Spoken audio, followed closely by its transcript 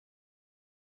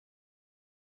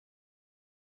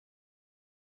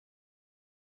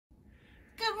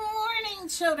Good morning,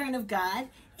 children of God.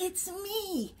 It's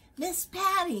me, Miss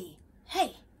Patty.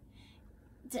 Hey,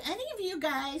 do any of you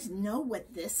guys know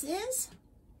what this is?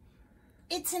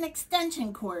 It's an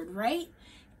extension cord, right?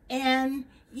 And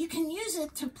you can use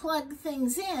it to plug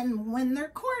things in when their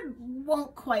cord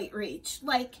won't quite reach.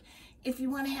 Like if you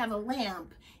want to have a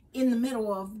lamp in the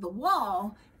middle of the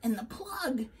wall and the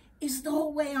plug is the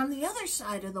whole way on the other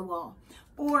side of the wall.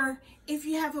 Or if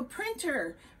you have a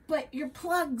printer, but your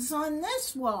plug's on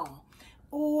this wall.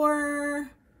 Or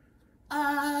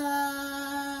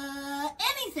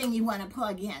anything you want to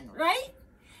plug in, right?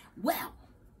 Well,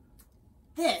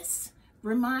 this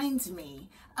reminds me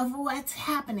of what's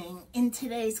happening in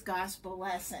today's gospel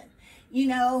lesson. You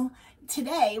know,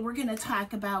 today we're going to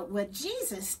talk about what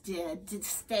Jesus did to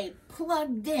stay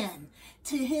plugged in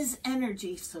to his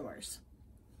energy source.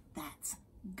 That's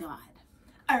God.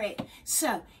 All right,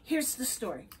 so here's the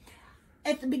story.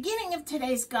 At the beginning of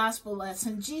today's gospel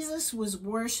lesson, Jesus was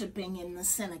worshiping in the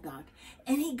synagogue,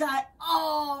 and he got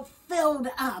all filled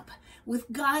up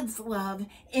with God's love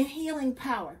and healing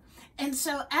power. And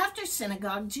so after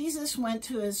synagogue, Jesus went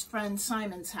to his friend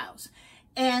Simon's house,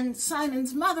 and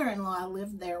Simon's mother-in-law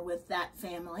lived there with that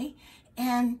family,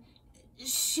 and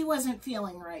she wasn't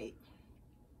feeling right.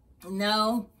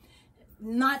 No,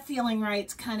 not feeling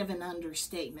right's kind of an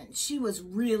understatement. She was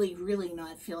really, really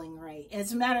not feeling right.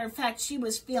 As a matter of fact, she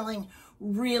was feeling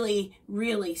really,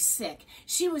 really sick.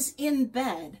 She was in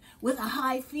bed with a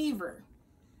high fever,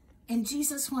 and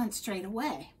Jesus went straight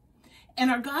away.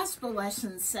 And our gospel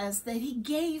lesson says that he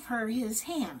gave her his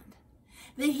hand,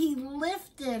 that he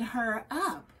lifted her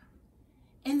up,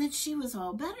 and that she was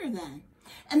all better then.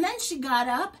 And then she got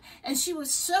up, and she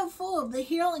was so full of the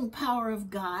healing power of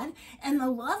God and the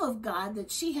love of God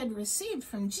that she had received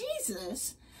from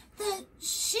Jesus that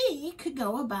she could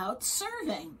go about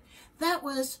serving. That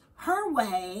was her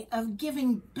way of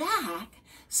giving back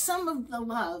some of the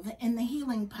love and the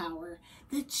healing power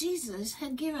that Jesus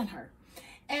had given her.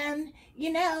 And,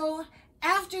 you know,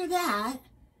 after that,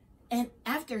 and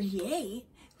after he ate,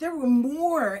 there were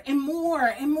more and more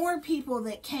and more people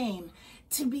that came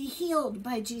to be healed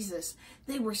by Jesus.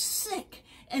 They were sick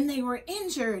and they were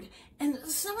injured, and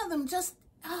some of them just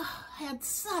had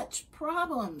such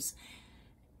problems.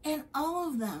 And all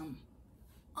of them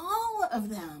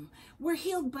were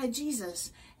healed by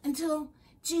Jesus until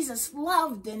Jesus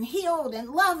loved and healed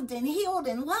and loved and healed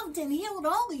and loved and healed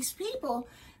all these people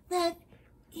that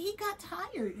he got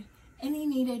tired and he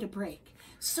needed a break.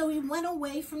 So he went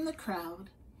away from the crowd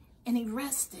and he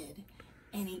rested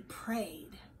and he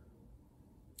prayed.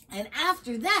 And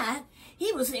after that,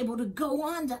 he was able to go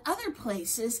on to other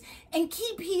places and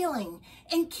keep healing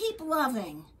and keep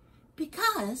loving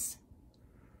because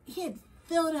he had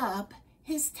filled up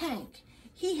his tank.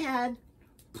 He had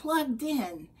plugged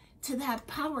in to that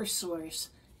power source,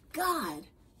 God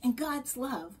and God's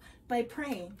love, by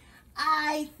praying.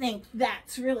 I think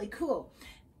that's really cool.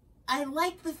 I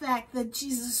like the fact that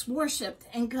Jesus worshiped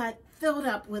and got filled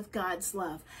up with God's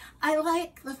love. I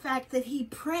like the fact that he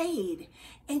prayed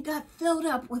and got filled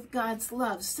up with God's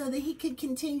love so that he could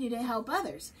continue to help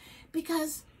others,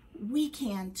 because we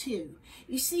can too.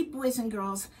 You see, boys and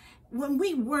girls, when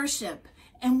we worship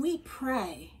and we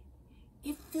pray,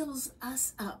 it fills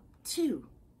us up too,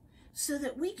 so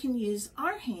that we can use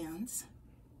our hands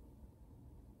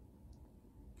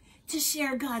to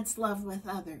share God's love with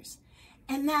others.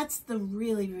 And that's the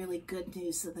really, really good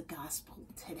news of the gospel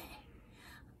today.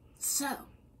 So,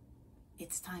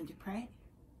 it's time to pray.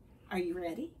 Are you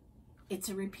ready? It's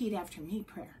a repeat after me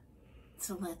prayer.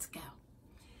 So let's go.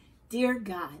 Dear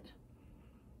God,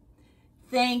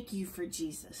 thank you for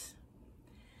Jesus.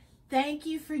 Thank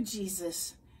you for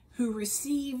Jesus, who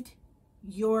received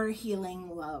your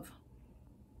healing love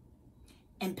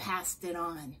and passed it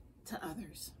on to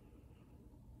others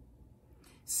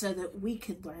so that we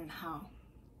could learn how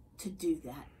to do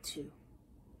that too.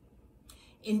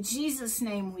 In Jesus'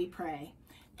 name we pray.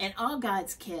 And all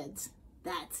God's kids,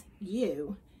 that's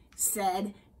you,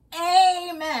 said,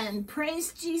 Amen.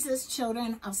 Praise Jesus,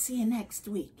 children. I'll see you next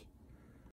week.